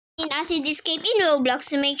Acid Escape in Roblox.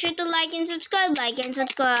 So make sure to like and subscribe. Like and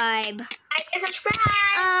subscribe.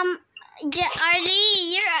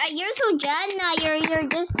 Arlie, you're so Jana. You're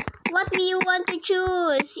just. What do you want to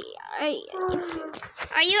choose? Are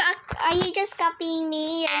you just copying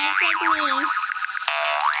me? Or look like me?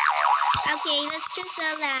 Okay, let's choose the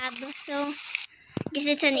lab. So, because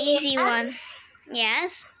it's an easy one.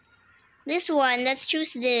 Yes. This one. Let's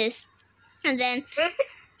choose this. And then,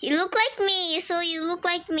 you look like me. So you look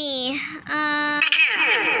like me.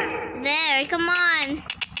 There. Come on.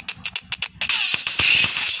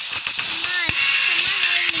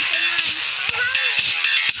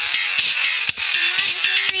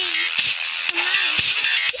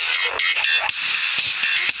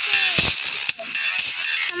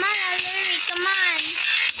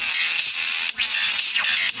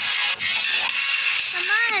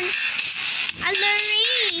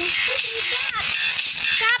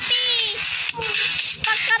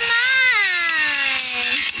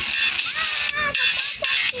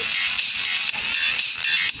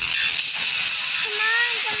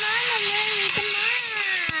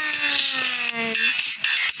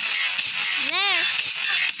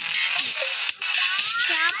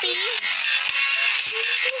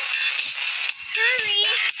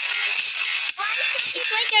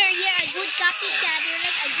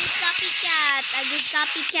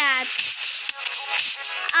 Copycat.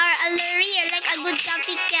 Larry, you're like a good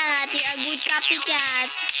copycat. You're a good copycat.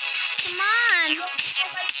 Come on.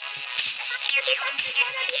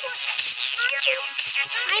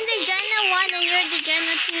 I'm the Jenna 1 and you're the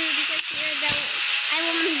Jenna 2 because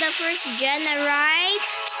I'm the first Jenna, right?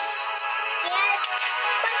 Yes.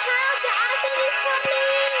 But how the acid is coming?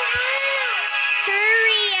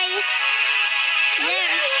 Hurry.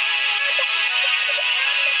 There.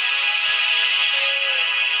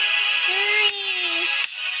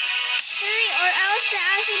 Hurry, or else the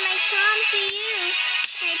acid might come to you.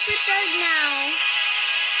 I prepared now.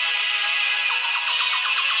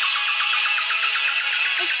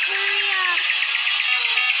 Let's hurry up.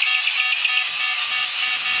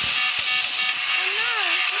 Oh no.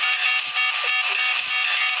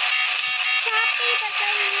 Happy, but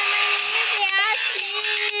I'm near the acid.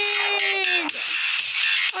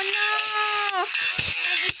 Oh no.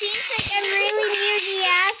 It seems like I'm really near the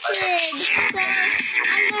acid.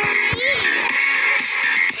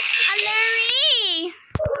 Larry!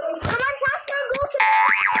 Come on, Tasha, go to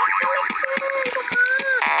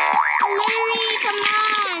Larry, come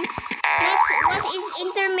on! What is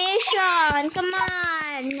intermission? Come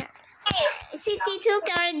on! City took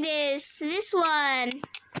this one.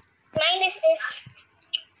 Mine is this.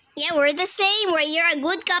 Yeah, we're the same. You're a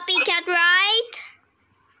good copycat, right?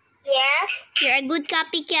 Yes. You're a good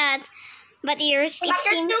copycat. But it seems...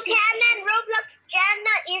 Toucan Roblox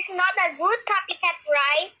Jenna is not a good copycat,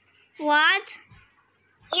 right? What?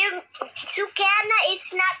 Toucan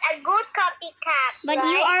is not a good copycat. But right?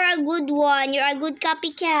 you are a good one. You're a good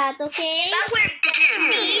copycat, okay? But we're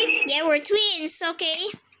twins. Yeah, we're twins, okay?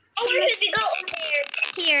 Oh, where should we go? There.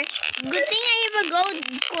 Here. Good thing I have a gold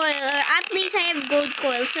coil. Or at least I have gold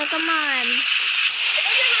coil. So come on.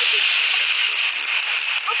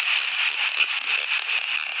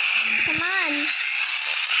 Come on.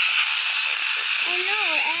 Oh no,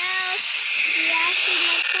 else the acid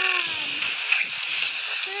might come.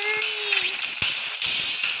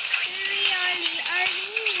 Hurry,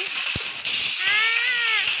 Arlie.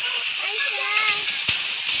 I fell.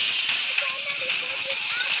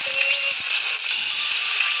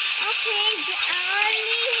 Okay,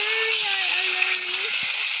 Arlie, hurry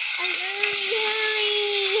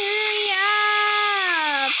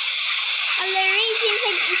up. Larry, seems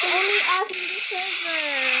like it's only us in the server.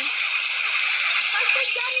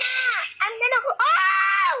 I'm gonna go.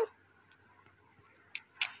 Oh!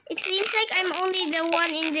 It seems like I'm only the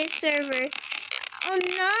one in this server. Oh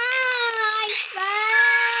no, I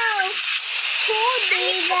fell. Who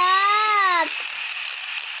did that?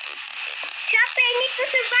 Chappy, I need to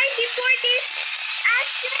survive before this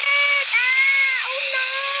acid. Oh no!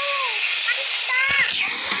 I'm stuck.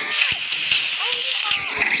 Oh no!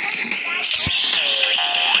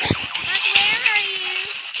 But where are you?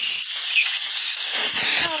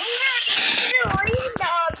 Oh, are you in the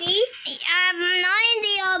obby? I'm not in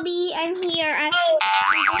the obby. I'm here. I'm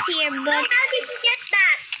just here, but How did you get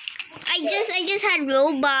that? I just had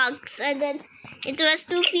Robux, and then it was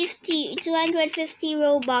 250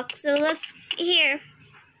 Robux. So let's here.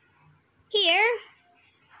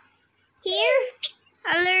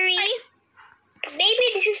 Larry. Maybe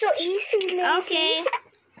this is so easy. Maybe. Okay.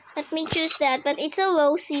 Let me choose that, but it's a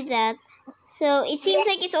rosy that. So it seems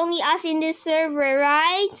like it's only us in this server,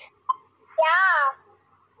 right?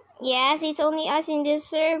 Yes, it's only us in this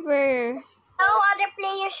server. No other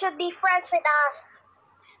players should be friends with us.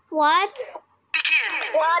 What?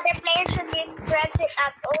 No other players should be friends with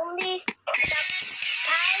us. Only the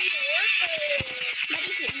time workers. But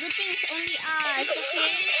it's good thing it's only us,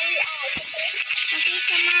 okay? Okay,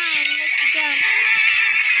 come on, let's jump.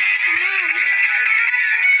 Come on.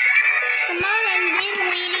 Come on, I'm been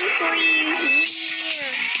waiting for you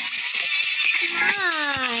here. Come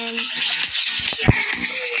on.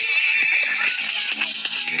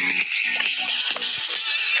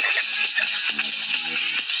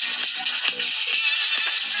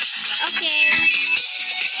 Okay.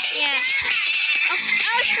 Yeah. Oh,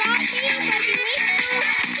 sorry, but we need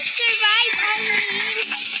to survive only.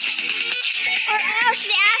 Or else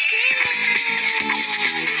the acid.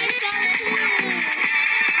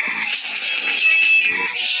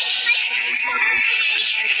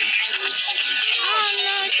 Oh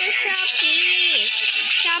no, it's a Shopee.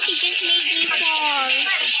 Shopee just made me fall.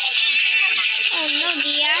 Oh no,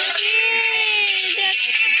 the acid.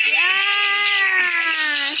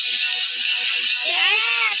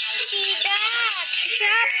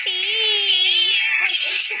 Shopee.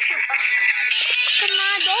 Come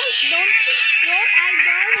on, don't idol.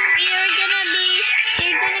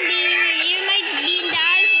 You might be in the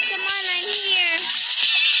acid. Come on, I'm here.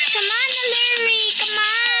 Come on, Aluri, come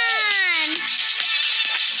on.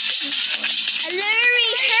 Aluri,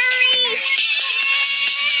 hurry.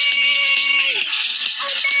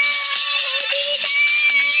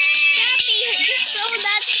 Happy, just so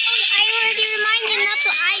that I already remind you not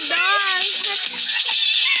to idol.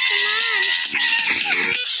 Come on.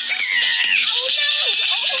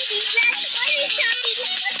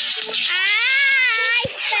 I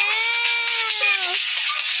fell.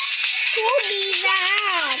 Who did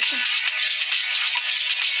that?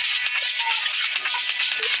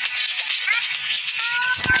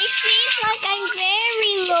 It seems like I'm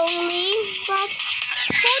very lonely, but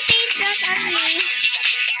who thinks that on me?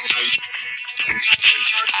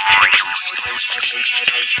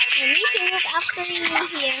 I need to look after you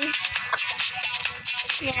here.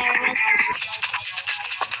 Yeah,